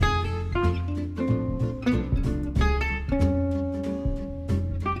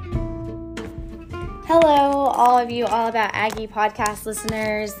all of you All About Aggie podcast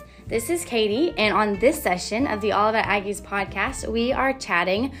listeners. This is Katie, and on this session of the All About Aggies podcast, we are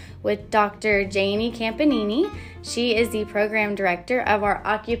chatting with Dr. Janie Campanini. She is the program director of our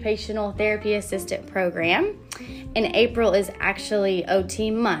Occupational Therapy Assistant program. And April is actually OT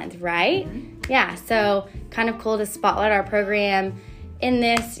month, right? Mm-hmm. Yeah, so kind of cool to spotlight our program in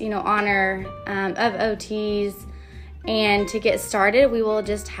this, honor of OTs. And to get started, we will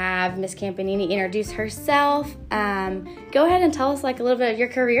just have Miss Campanini introduce herself. Go ahead and tell us a little bit of your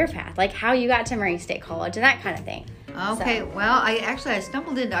career path, like how you got to Murray State College and that kind of thing. Okay, well, I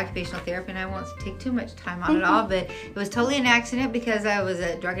stumbled into occupational therapy, and I won't take too much time on it all, but it was totally an accident because I was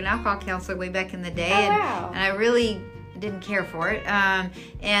a drug and alcohol counselor way back in the day, and I really didn't care for it.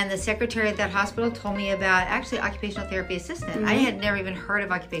 And the secretary at that hospital told me about actually occupational therapy assistant. Mm-hmm. I had never even heard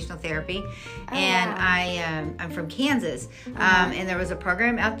of occupational therapy. I'm from Kansas. And there was a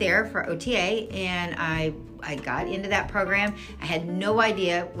program out there for OTA, and I got into that program. I had no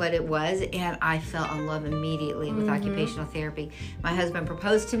idea what it was, and I fell in love immediately with occupational therapy. My husband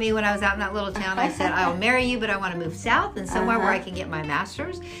proposed to me when I was out in that little town. I said, I'll marry you, but I want to move south and somewhere where I can get my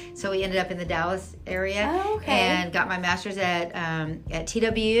master's. So we ended up in the Dallas area and got my master's at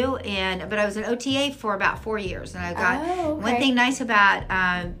TWU. But I was an OTA for about 4 years, and I got one thing nice about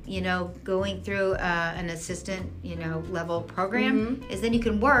going through an assistant level program is then you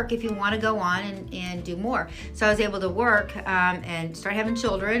can work if you want to go on and do more. So I was able to work and start having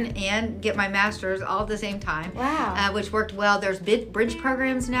children and get my master's all at the same time. Wow. Which worked well. There's bridge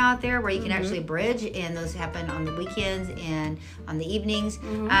programs now out there where you can actually bridge, and those happen on the weekends and on the evenings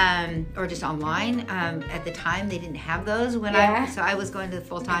or just online. At the time, they didn't have those so I was going to the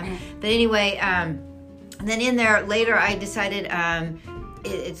full time. But anyway, then in there later, I decided.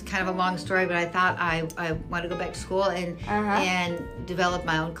 It's kind of a long story, but I thought I want to go back to school and develop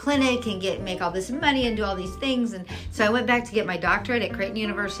my own clinic and make all this money and do all these things. And so I went back to get my doctorate at Creighton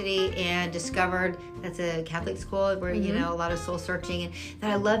University and discovered that's a Catholic school where a lot of soul searching, and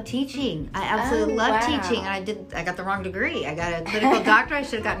that I love teaching. I absolutely love teaching. And I got the wrong degree. I got a clinical doctorate. I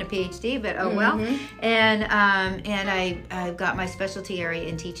should have gotten a PhD, but well. And I got my specialty area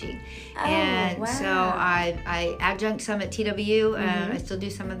in teaching. So I adjunct some at TWU. I still do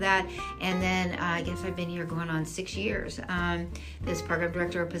some of that, and then I guess I've been here going on 6 years. This program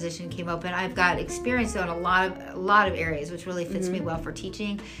director position came open. I've got experience though in a lot of areas, which really fits me well for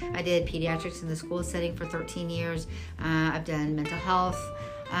teaching. I did pediatrics in the school setting for 13 years. I've done mental health.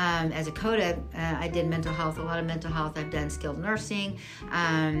 As a CODA, I did mental health, a lot of mental health. I've done skilled nursing.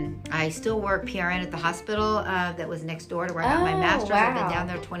 I still work PRN at the hospital that was next door to where I got my master's. I've been down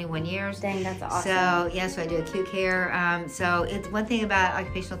there 21 years. Dang, that's awesome. So I do acute care. So it's one thing about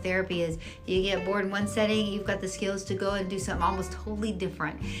occupational therapy is you get bored in one setting, you've got the skills to go and do something almost totally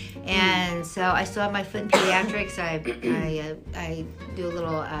different. And so I still have my foot in pediatrics. I do a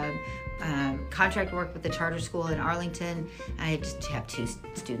little contract work with the charter school in Arlington. I just have 2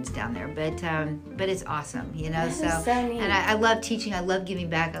 students down there, but it's awesome, So neat. And I love teaching. I love giving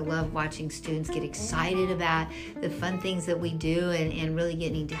back. I love watching students get excited about the fun things that we do and really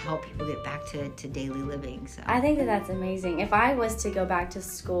getting to help people get back to daily living. So I think that's amazing. If I was to go back to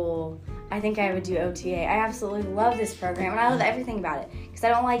school, I think I would do OTA. I absolutely love this program, and I love everything about it because I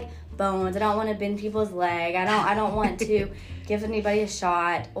don't like bones. I don't want to bend people's leg. I don't want to give anybody a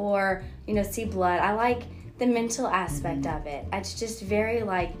shot or see blood. I like the mental aspect of it. It's just very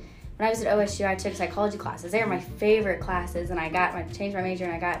when I was at OSU, I took psychology classes. They were my favorite classes, and I changed my major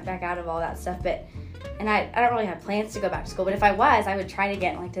and I got back out of all that stuff. And I don't really have plans to go back to school, but if I was, I would try to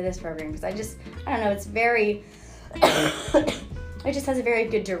get to this program because I don't know, it's very it just has a very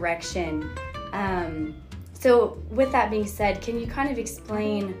good direction. So with that being said, can you kind of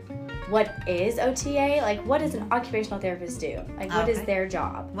explain what is OTA? What does an occupational therapist do? What is their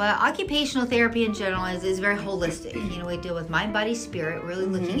job? Well, occupational therapy in general is very holistic. We deal with mind, body, spirit, really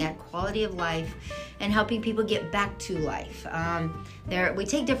looking at quality of life and helping people get back to life. We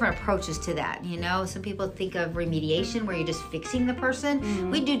take different approaches to that. Some people think of remediation where you're just fixing the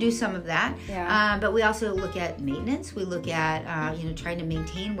person. We do some of that. Yeah. But we also look at maintenance. We look at, trying to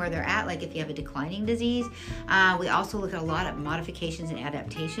maintain where they're at, like if you have a declining disease. We also look at a lot of modifications and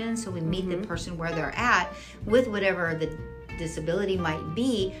adaptations. So we meet the person where they're at with whatever the disability might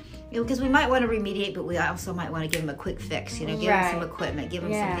be, because we might want to remediate, but we also might want to give them a quick fix, give them some equipment, give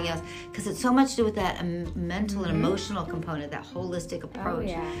them something else, because it's so much to do with that mental and emotional component, that holistic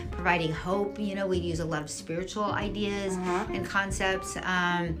approach, providing hope. We use a lot of spiritual ideas and concepts,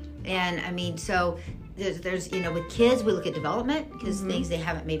 so there's with kids, we look at development, because things they don't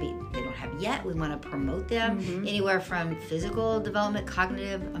have yet, we want to promote them. Anywhere from physical development,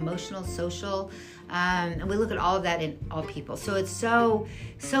 cognitive, emotional, social, and we look at all of that in all people. So it's so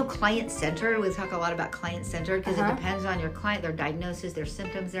client-centered. We talk a lot about client-centered, because it depends on your client, their diagnosis, their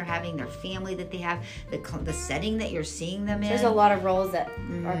symptoms they're having, their family that they have, the setting that you're seeing them in. There's a lot of roles that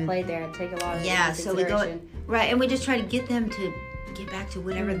are played there and take a lot of so we go right, and we just try to get them to get back to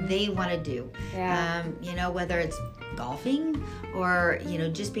whatever they want to do. Whether it's golfing or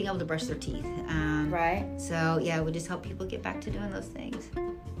just being able to brush their teeth. Right. So we just help people get back to doing those things.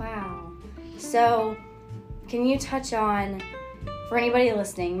 Wow. So can you touch on, for anybody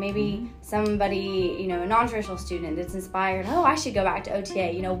listening, maybe somebody, a non-traditional student that's inspired, I should go back to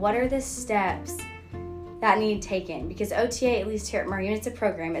OTA. What are the steps that need taken? Because OTA, at least here at Murray, it's a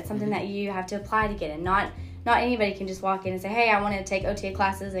program. It's something that you have to apply to get in. Not anybody can just walk in and say, hey, I want to take OTA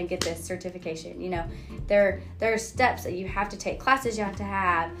classes and get this certification. There are steps that you have to take, classes you have to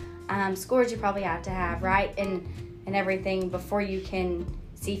have, scores you probably have to have, right? And everything before you can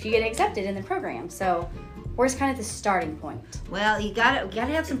see if you get accepted in the program. So where's kind of the starting point? Well, you gotta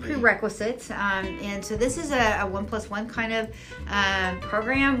have some prerequisites, and so this is a 1+1 kind of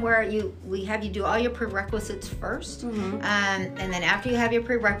program where we have you do all your prerequisites first, and then after you have your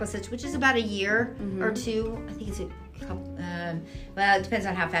prerequisites, which is about a year or two, I think it's a couple. Well, it depends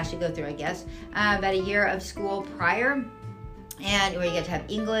on how fast you go through, I guess. About a year of school prior, and where you get to have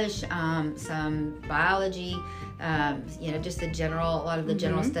English, some biology. Just a lot of the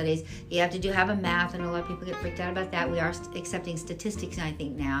general studies. You have to have a math, and a lot of people get freaked out about that. We are accepting statistics, I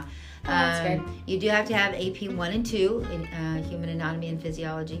think, now. That's good. You do have to have AP 1 and 2 in human anatomy and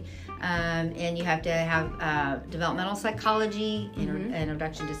physiology. And you have to have developmental psychology,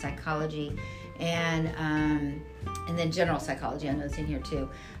 introduction to psychology, and then general psychology. I know it's in here too.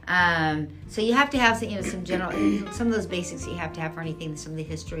 So you have to have some general, some of those basics you have to have for anything, some of the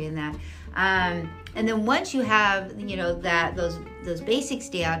history and that. And then once you have those basics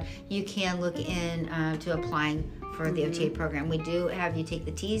down, you can look in to applying for the OTA program. We do have you take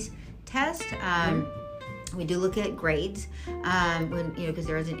the TEAS test. We do look at grades because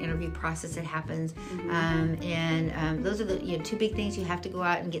there is an interview process that happens, and those are the two big things. You have to go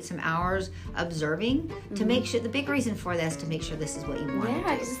out and get some hours observing to make sure. The big reason for that is to make sure this is what you want.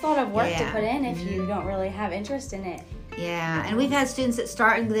 Yeah, because it's a lot of work to put in if you don't really have interest in it. Yeah, and we've had students that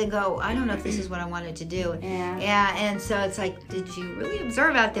start and they go, I don't know if this is what I wanted to do. Yeah, and so it's like, did you really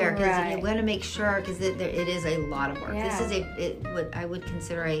observe out there? Because you want to make sure, because it is a lot of work. This is what I would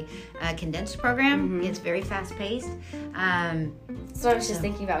consider a condensed program. It's very fast paced. So I was just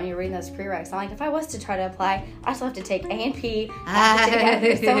thinking about when you were reading those prereqs. I'm like, if I was to try to apply, I still have to take A and P. I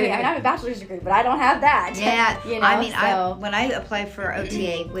have a bachelor's degree, but I don't have that. Yeah, when I applied for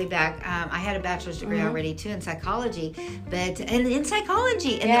OTA way back, I had a bachelor's degree already too in psychology. And in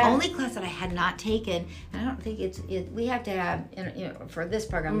psychology, and the only class that I had not taken, and I don't think we have to have for this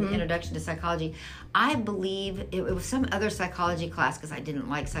program, the Introduction to Psychology. I believe it was some other psychology class because I didn't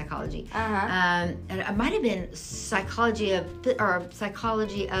like psychology, and it might have been psychology of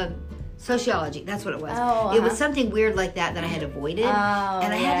sociology. That's what it was. It was something weird like that I had avoided,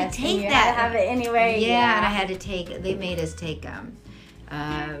 and I had to take that. Had to have it anyway. Yeah, and I had to take. They made us take.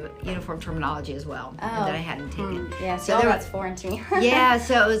 Uniform terminology as well that I hadn't taken. Yeah, so that's foreign to me. Yeah,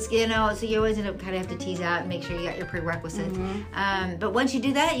 so it was, so you always end up kind of have to tease out and make sure you got your prerequisites. But once you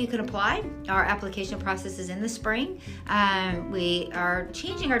do that, you can apply. Our application process is in the spring. We are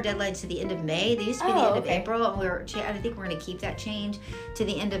changing our deadlines to the end of May. They used to be the end of April, and I think we're going to keep that change to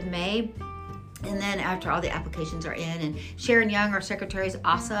the end of May. And then after all the applications are in, and Sharon Young, our secretary, is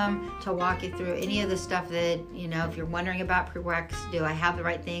awesome to walk you through any of the stuff that, if you're wondering about prereqs, do I have the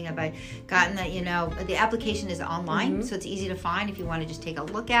right thing? Have I gotten that, the application is online, so it's easy to find if you want to just take a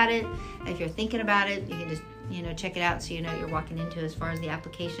look at it. If you're thinking about it, you can just, check it out so you know what you're walking into as far as the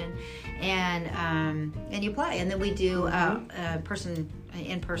application. And you apply. And then we do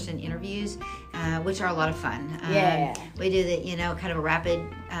in-person interviews, which are a lot of fun. We do the, kind of a rapid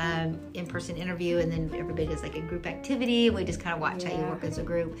in-person interview, and then everybody does like a group activity. We just kind of watch how you work as a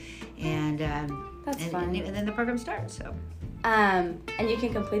group, and that's fun. And then the program starts. So, and you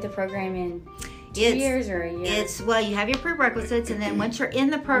can complete the program in 2 years or a year? You have your prerequisites, and then once you're in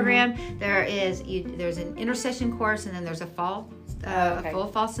the program, there's an intersession course, and then there's a full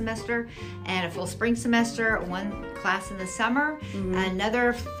fall semester and a full spring semester, one class in the summer,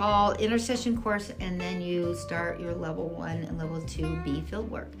 another fall intersession course, and then you start your level 1 and level 2B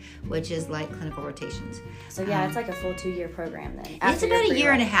field work, which is like clinical rotations. So it's like a full 2-year program then. It's about a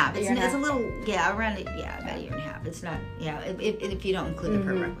year and a half. It's a little, about a year and a half. It's not, if you don't include the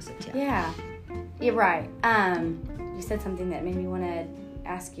prerequisites. You're right. You said something that made me want to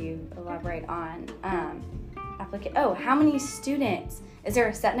ask you, elaborate on. How many students? Is there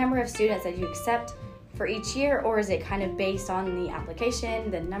a set number of students that you accept for each year, or is it kind of based on the application,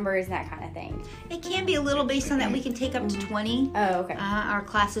 the numbers, that kind of thing? It can be a little based on that. We can take up to 20. Oh, okay. Our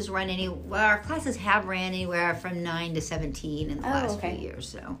classes our classes have ran anywhere from 9 to 17 in the last few years.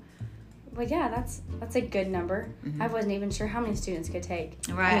 So. Well, yeah, that's a good number. I wasn't even sure how many students could take.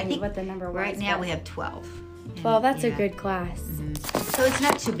 Right. I think what the number was. Right now we have 12. 12, that's a good class. So it's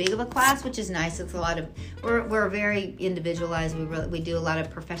not too big of a class, which is nice. It's a lot of, we're very individualized. We do a lot of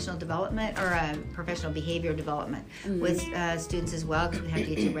professional development or professional behavior development with students as well, because we have to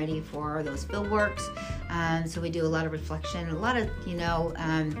get you ready for those field works. So we do a lot of reflection, a lot of,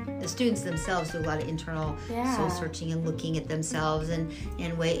 the students themselves do a lot of internal soul searching and looking at themselves and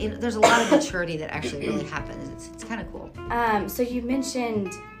there's a lot of maturity that actually really happens. It's kind of cool. So you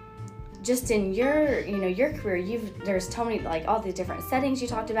mentioned just in your career, there's so many, like, all the different settings you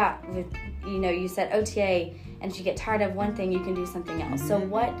talked about with, you said OTA, and if you get tired of one thing, you can do something else. So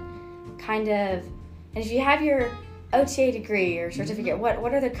what kind of, and if you have your OTA degree or certificate, what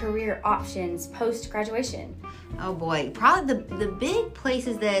are the career options post-graduation? Oh boy, probably the big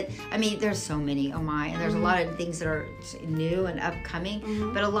places that, there's so many, and there's a lot of things that are new and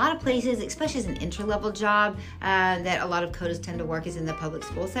upcoming, but a lot of places, especially as an entry-level job, that a lot of CODAs tend to work is in the public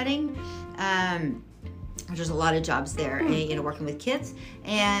school setting. There's a lot of jobs there, working with kids,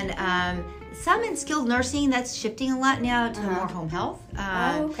 and some in skilled nursing. That's shifting a lot now to more home health.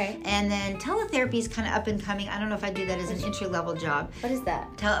 And then teletherapy is kind of up and coming. I don't know if I do that as an entry-level job. What is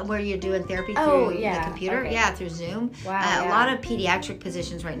that? Where you're doing therapy through the computer? Okay. Yeah, through Zoom. Wow. A lot of pediatric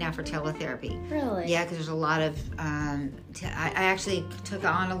positions right now for teletherapy. Really? Yeah, because there's a lot of, I actually took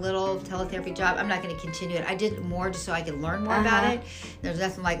on a little teletherapy job. I'm not going to continue it. I did more just so I could learn more about it. There's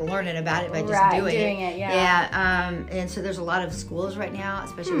nothing like learning about it by just doing it. Yeah. And so there's a lot of schools right now,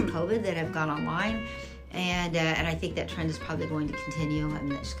 especially with COVID, that have gone online. And I think that trend is probably going to continue.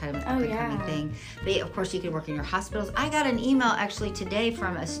 That's just kind of an up-and-coming thing. But of course, you can work in your hospitals. I got an email actually today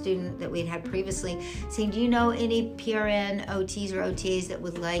from a student that we'd had previously saying, do you know any PRN OTs or OTAs that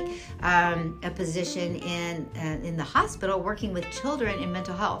would like a position in the hospital working with children in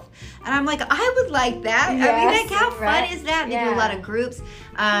mental health? And I'm like, I would like that. Yes, how fun is that? They do a lot of groups,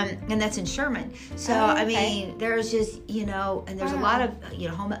 and that's in Sherman. So, there's just, and there's a lot of,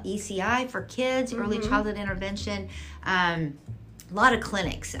 home ECI for kids, early childhood intervention, a lot of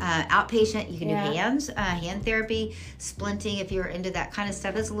clinics, outpatient. You can do hand therapy, splinting if you're into that kind of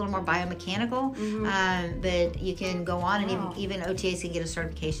stuff. That's a little more biomechanical, but you can go on and even OTAs can get a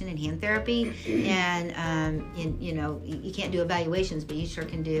certification in hand therapy. And you can't do evaluations, but you sure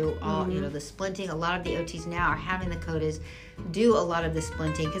can do all the splinting. A lot of the OTs now are having the CODAs do a lot of the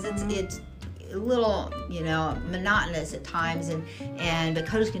splinting because it's a little, monotonous at times, but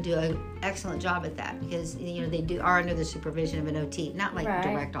CODAs can do an excellent job at that because, they are under the supervision of an OT, not like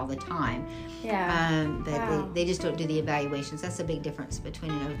direct all the time. Yeah. But they just don't do the evaluations. That's a big difference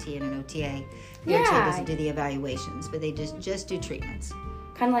between an OT and an OTA. The OTA doesn't do the evaluations, but they just do treatments.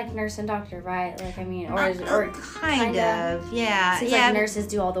 Kind of like nurse and doctor, right? Like, or kind of, yeah. Seems like nurses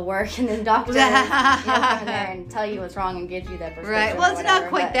do all the work, and then doctors come in there and tell you what's wrong and give you that prescription. Right. Well, it's not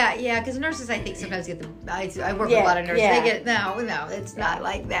quite that, because nurses, I think, sometimes get I work with a lot of nurses. They get no, it's not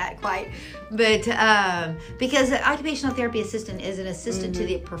like that quite. But because an occupational therapy assistant is an assistant to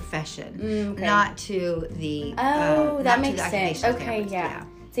the profession, not to the that makes sense. Okay, yeah.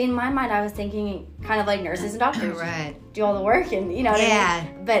 See, in my mind, I was thinking kind of like nurses and doctors. Right. Do all the work and, what I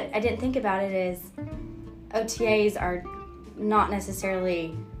mean? But I didn't think about it as OTAs are not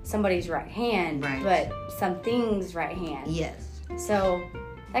necessarily somebody's right hand, but something's right hand. Yes. So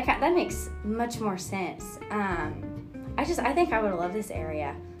that makes much more sense. I think I would love this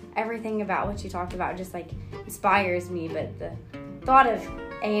area. Everything about what you talked about just like inspires me, but the thought of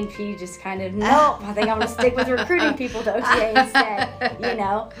A&P just kind of, nope, I think I'm going to stick with recruiting people to OTA instead,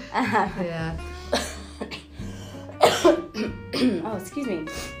 Yeah. Oh, excuse me.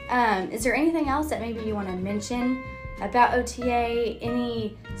 Is there anything else that maybe you want to mention about OTA?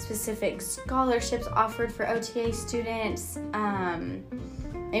 Any specific scholarships offered for OTA students?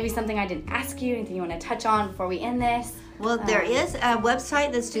 Maybe something I didn't ask you, anything you want to touch on before we end this? Well, there is a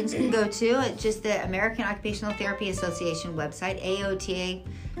website that students can go to. It's just the American Occupational Therapy Association website,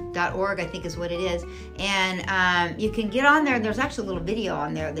 AOTA.org, I think is what it is. And you can get on there, and there's actually a little video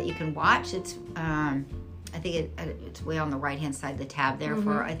on there that you can watch. It's I think it's way on the right-hand side of the tab there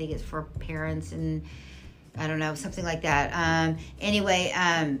for, I think it's for parents and I don't know, something like that. Anyway,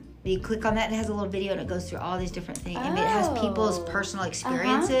 you click on that and it has a little video and it goes through all these different things. And it has people's personal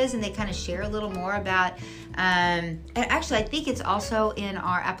experiences and they kind of share a little more about, and actually I think it's also in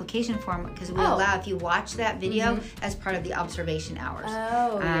our application form because we allow, if you watch that video as part of the observation hours.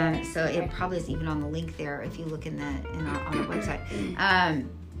 So it probably is even on the link there if you look on our website.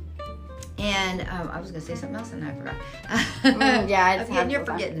 And I was going to say something else and I forgot. You're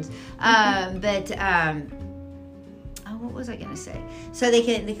forgetting. What was I going to say? So they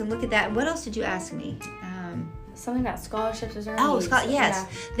can look at that. What else did you ask me? Something about scholarships. Is there? Yes.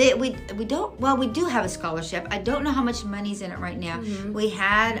 Yeah. We don't. Well, we do have a scholarship. I don't know how much money's in it right now. We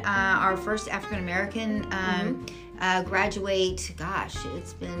had our first African American graduate. Gosh,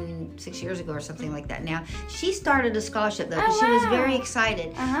 it's been 6 years ago or something like that. Now she started a scholarship though because she was very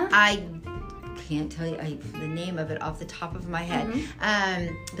excited. I can't tell you the name of it off the top of my head,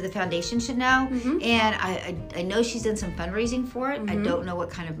 but the foundation should know. And I know she's done some fundraising for it. I don't know what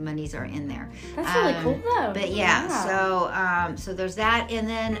kind of monies are in there. That's really cool though. But so there's that, and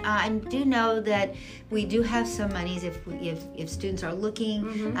then I do know that we do have some monies if students are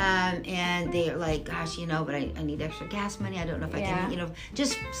looking and they're like, gosh, but I need extra gas money. I don't know if I can,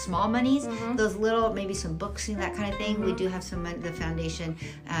 just small monies, those little, maybe some books and that kind of thing. We do have some money. The foundation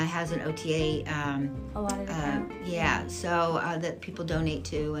has an OTA. A lot of so that people donate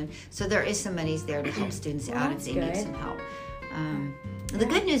to, and so there is some monies there to help students out if they need some help. The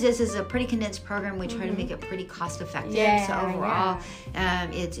good news is it's a pretty condensed program. We try to make it pretty cost effective. So overall,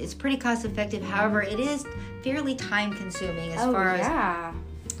 it's pretty cost effective. However, it is fairly time consuming as far as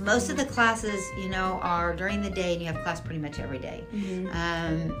most of the classes, are during the day, and you have class pretty much every day.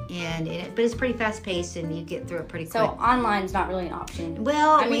 But it's pretty fast paced, and you get through it pretty quick. So online's not really an option.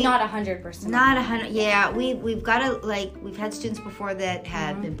 Well, not 100%. Not 100. Yeah, we've got we've had students before that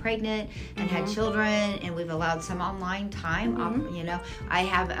have been pregnant and had children, and we've allowed some online time. I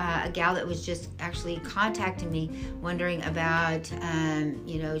have a gal that was just actually contacting me, wondering about,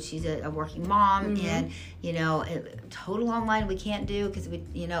 she's a working mom, and total online we can't do because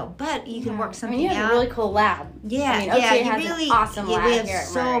but you can work something out. You have a really cool lab. OTA has an awesome lab. We have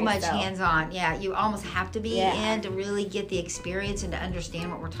so much hands-on. Yeah, you almost have to be in to really get the experience and to understand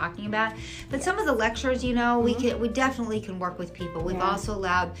what we're talking about. But some of the lectures, we definitely can work with people. We've also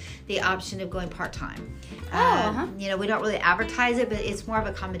allowed the option of going part-time. We don't really advertise it, but it's more of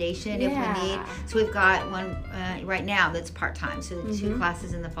accommodation if we need. So we've got one right now that's part-time. So 2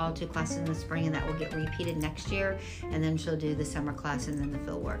 classes in the fall, 2 classes in the spring, and that will get repeated next year. And then she'll do the summer class and then the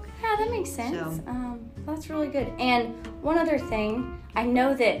field work. Yeah, that makes sense. So, that's really good. And one other thing, I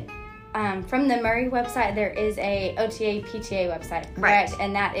know that from the Murray website, there is a OTA PTA website, correct? Right.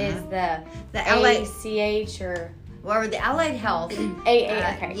 And that is the ACH or... Or the Allied Health.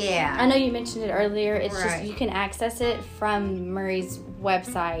 Okay. Yeah. I know you mentioned it earlier. It's just you can access it from Murray's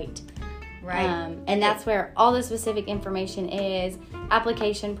website. Right. And that's where all the specific information is,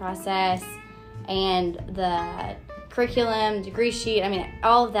 application process, and the curriculum, degree sheet.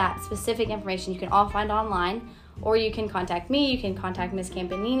 All of that specific information you can all find online, or you can contact me. You can contact Ms.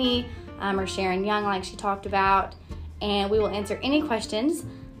 Campanini or Sharon Young, like she talked about, and we will answer any questions.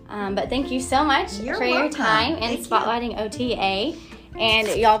 But thank you so much for your time and spotlighting OTA. And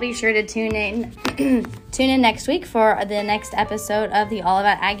y'all be sure to tune in next week for the next episode of the All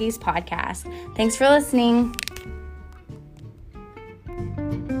About Aggies podcast. Thanks for listening.